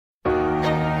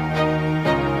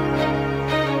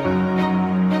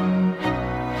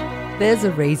There's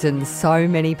a reason so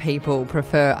many people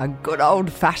prefer a good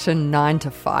old-fashioned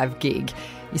 9-to-5 gig.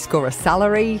 You score a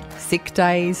salary, sick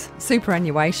days,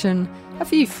 superannuation, a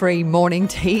few free morning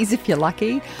teas if you're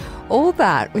lucky. All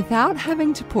that without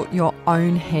having to put your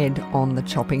own head on the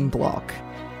chopping block.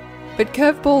 But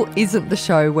Curveball isn't the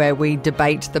show where we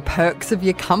debate the perks of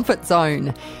your comfort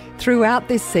zone. Throughout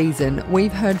this season,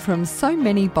 we've heard from so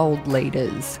many bold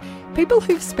leaders. People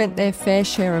who've spent their fair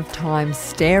share of time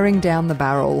staring down the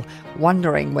barrel,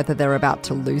 wondering whether they're about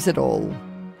to lose it all.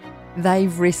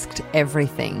 They've risked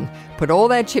everything, put all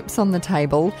their chips on the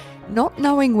table, not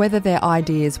knowing whether their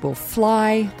ideas will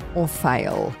fly or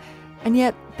fail. And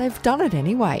yet, they've done it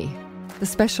anyway. The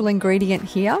special ingredient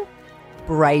here?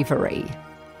 Bravery.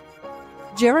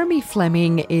 Jeremy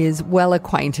Fleming is well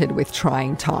acquainted with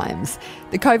trying times.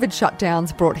 The COVID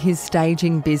shutdowns brought his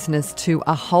staging business to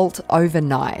a halt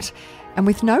overnight. And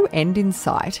with no end in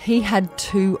sight, he had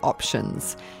two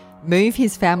options. Move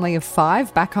his family of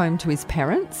 5 back home to his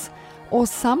parents, or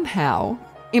somehow,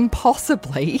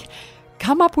 impossibly,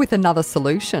 come up with another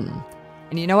solution.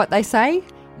 And you know what they say?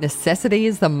 Necessity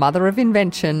is the mother of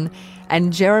invention,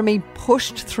 and Jeremy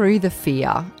pushed through the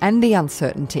fear and the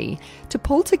uncertainty to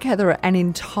pull together an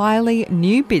entirely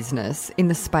new business in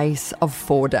the space of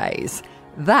 4 days.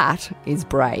 That is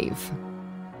brave.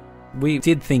 We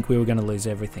did think we were going to lose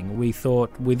everything. We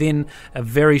thought within a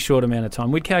very short amount of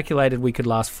time, we'd calculated we could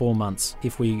last 4 months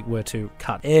if we were to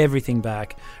cut everything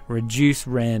back, reduce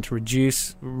rent,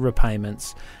 reduce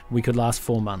repayments. We could last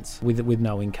 4 months with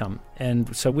no income.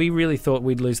 And so we really thought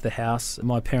we'd lose the house.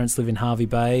 My parents live in Hervey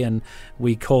Bay, and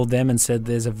we called them and said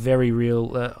there's a very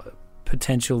real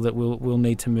potential that we'll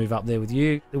need to move up there with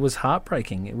you. It was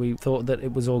heartbreaking. We thought that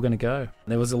it was all going to go.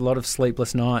 There was a lot of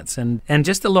sleepless nights and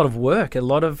just a lot of work, a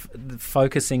lot of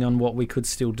focusing on what we could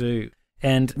still do.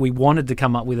 And we wanted to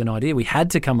come up with an idea. We had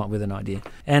to come up with an idea.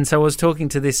 And so I was talking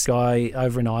to this guy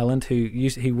over in Ireland who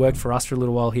worked for us for a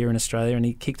little while here in Australia, and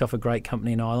he kicked off a great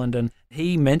company in Ireland. And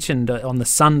he mentioned on the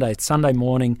Sunday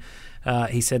morning,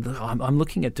 he said, I'm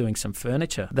looking at doing some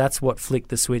furniture. That's what flicked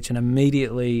the switch. And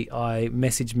immediately I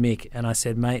messaged Mick and I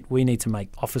said, mate, we need to make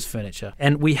office furniture.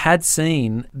 And we had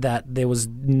seen that there was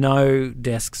no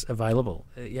desks available.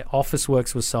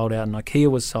 Officeworks was sold out and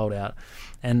IKEA was sold out.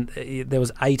 And there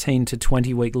was 18 to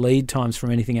 20 week lead times from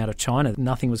anything out of China.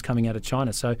 Nothing was coming out of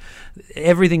China. So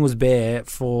everything was bare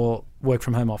for work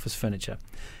from home office furniture.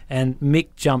 And Mick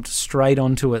jumped straight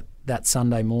onto it that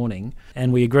Sunday morning,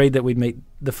 and we agreed that we'd meet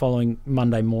the following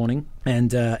Monday morning,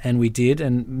 and we did.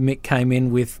 And Mick came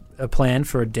in with a plan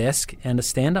for a desk and a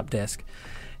stand-up desk,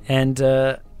 and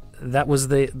that was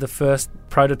the first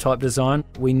prototype design.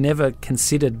 We never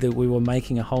considered that we were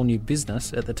making a whole new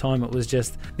business. At the time, it was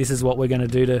just, this is what we're going to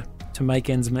do to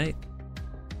make ends meet.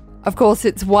 Of course,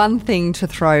 it's one thing to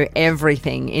throw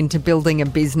everything into building a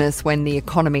business when the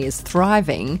economy is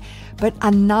thriving, but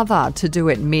another to do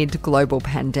it mid-global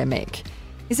pandemic.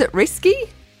 Is it risky?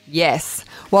 Yes.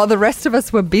 While the rest of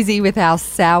us were busy with our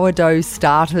sourdough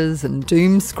starters and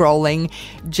doom scrolling,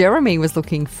 Jeremy was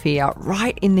looking fear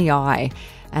right in the eye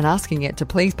and asking it to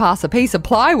please pass a piece of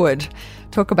plywood.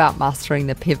 Talk about mastering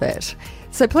the pivot.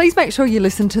 So please make sure you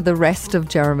listen to the rest of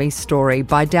Jeremy's story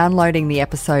by downloading the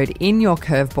episode in your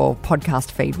Curveball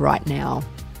podcast feed right now.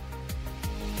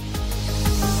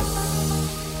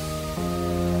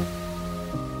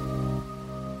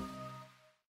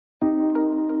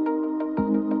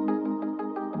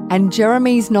 And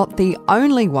Jeremy's not the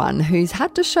only one who's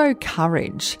had to show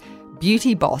courage.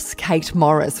 Beauty boss Kate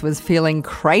Morris was feeling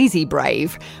crazy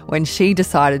brave when she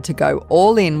decided to go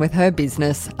all in with her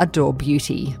business, Adore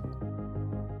Beauty.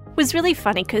 It was really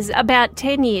funny because about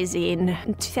 10 years in,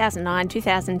 2009,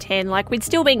 2010, we'd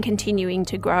still been continuing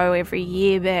to grow every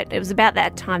year, but it was about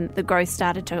that time that the growth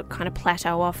started to kind of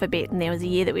plateau off a bit, and there was a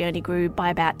year that we only grew by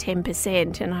about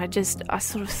 10%, and I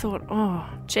sort of thought, oh,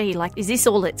 gee, is this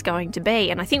all it's going to be?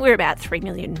 And I think we were about 3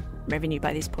 million revenue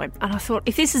by this point. And I thought,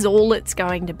 if this is all it's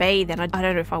going to be, then I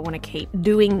don't know if I want to keep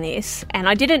doing this. And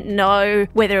I didn't know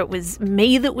whether it was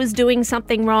me that was doing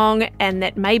something wrong, and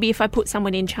that maybe if I put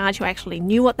someone in charge who actually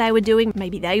knew what they were doing,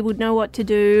 maybe they would know what to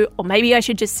do, or maybe I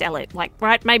should just sell it.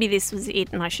 Maybe this was it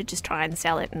and I should just try and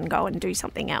sell it and go and do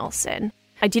something else. And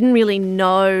I didn't really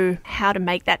know how to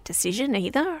make that decision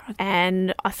either.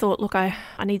 And I thought, look, I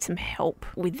need some help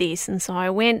with this. And so I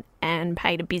went and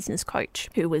paid a business coach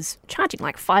who was charging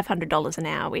 $500 an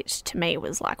hour, which to me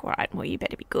was all right, well, you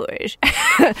better be good.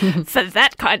 For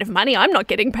that kind of money, I'm not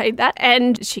getting paid that.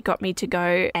 And she got me to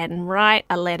go and write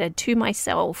a letter to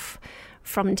myself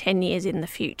from 10 years in the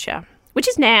future, which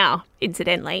is now.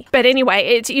 incidentally. But anyway,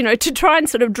 it's, to try and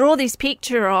sort of draw this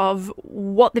picture of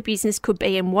what the business could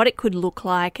be and what it could look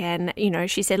like. And,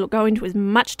 she said, look, go into as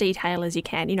much detail as you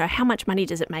can. How much money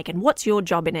does it make and what's your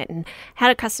job in it and how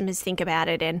do customers think about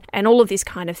it and all of this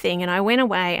kind of thing. And I went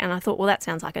away and I thought, well, that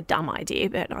sounds like a dumb idea.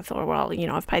 But I thought, well,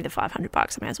 I've paid the $500,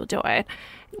 I may as well do it.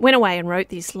 Went away and wrote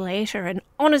this letter. And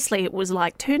honestly, it was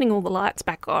like turning all the lights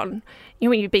back on.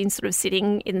 When you've been sort of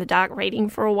sitting in the dark reading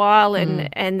for a while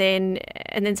and then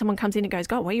someone comes in and goes,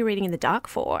 God, what are you reading in the dark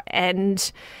for?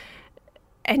 And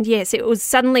yes, it was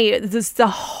suddenly the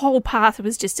whole path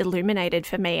was just illuminated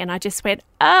for me. And I just went,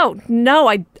 oh, no,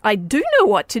 I do know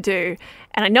what to do.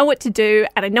 And I know what to do.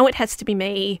 And I know it has to be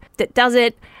me that does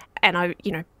it. And I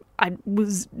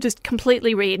was just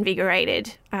completely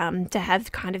reinvigorated to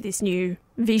have kind of this new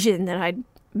vision that I'd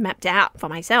mapped out for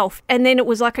myself. And then it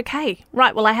was like, okay,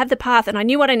 right, well, I have the path and I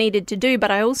knew what I needed to do,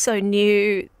 but I also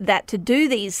knew that to do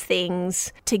these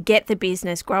things, to get the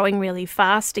business growing really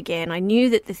fast again, I knew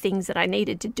that the things that I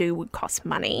needed to do would cost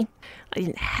money. I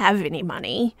didn't have any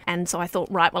money. And so I thought,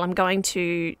 right, well, I'm going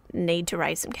to need to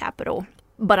raise some capital.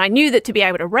 But I knew that to be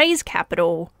able to raise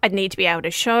capital, I'd need to be able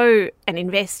to show an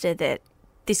investor that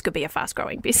this could be a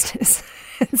fast-growing business.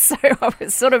 And so I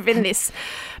was sort of in this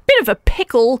bit of a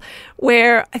pickle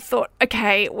where I thought,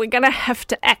 okay, we're going to have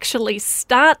to actually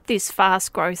start this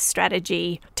fast growth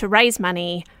strategy to raise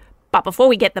money, but before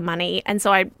we get the money, and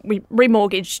so we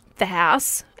remortgaged the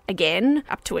house again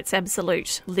up to its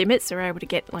absolute limits. They were able to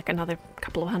get like another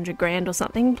couple of $100,000 or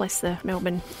something, bless the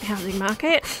Melbourne housing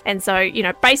market. And so,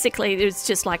 basically it was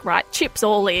just like, right, chips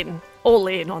all in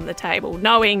on the table,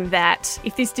 knowing that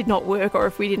if this did not work or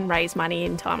if we didn't raise money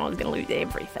in time, I was going to lose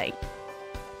everything.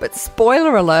 But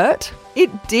spoiler alert,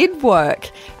 it did work.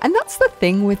 And that's the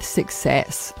thing with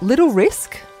success. Little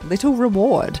risk, little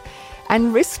reward.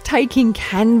 And risk-taking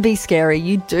can be scary.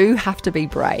 You do have to be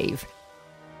brave.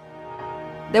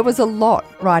 There was a lot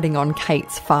riding on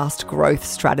Kate's fast growth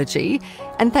strategy,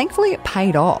 and thankfully it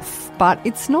paid off. But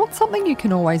it's not something you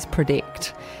can always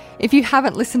predict. If you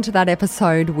haven't listened to that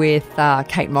episode with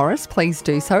Kate Morris, please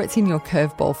do so. It's in your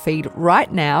Curveball feed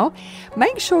right now.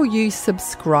 Make sure you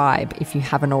subscribe if you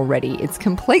haven't already. It's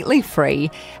completely free,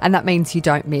 and that means you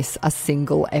don't miss a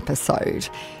single episode.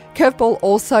 Curveball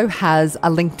also has a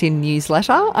LinkedIn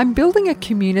newsletter. I'm building a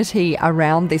community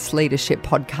around this leadership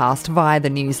podcast via the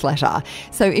newsletter.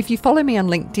 So if you follow me on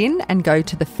LinkedIn and go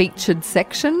to the featured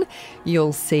section,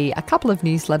 you'll see a couple of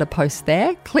newsletter posts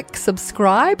there. Click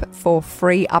subscribe for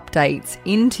free updates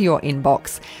into your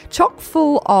inbox, chock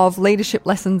full of leadership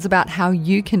lessons about how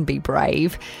you can be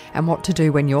brave and what to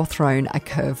do when you're thrown a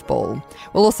curveball.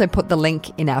 We'll also put the link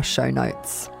in our show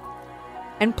notes.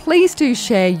 And please do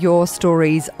share your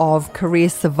stories of career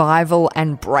survival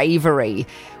and bravery.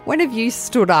 When have you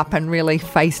stood up and really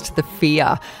faced the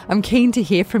fear? I'm keen to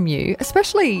hear from you,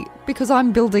 especially because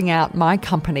I'm building out my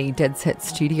company, Dead Set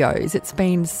Studios. It's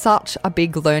been such a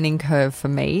big learning curve for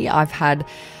me. I've had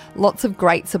lots of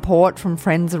great support from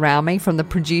friends around me, from the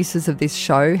producers of this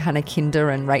show, Hannah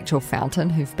Kinder and Rachel Fountain,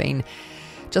 who've been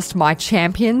just my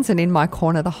champions and in my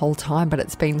corner the whole time. But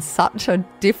it's been such a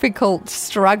difficult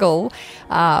struggle.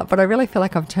 But I really feel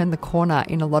like I've turned the corner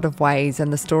in a lot of ways,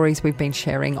 and the stories we've been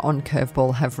sharing on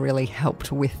Curveball have really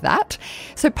helped with that.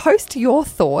 So post your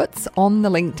thoughts on the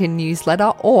LinkedIn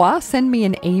newsletter or send me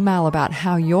an email about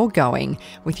how you're going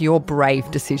with your brave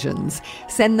decisions.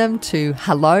 Send them to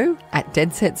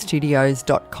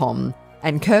hello@deadsetstudios.com.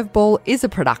 And Curveball is a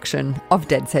production of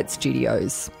Dead Set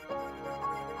Studios.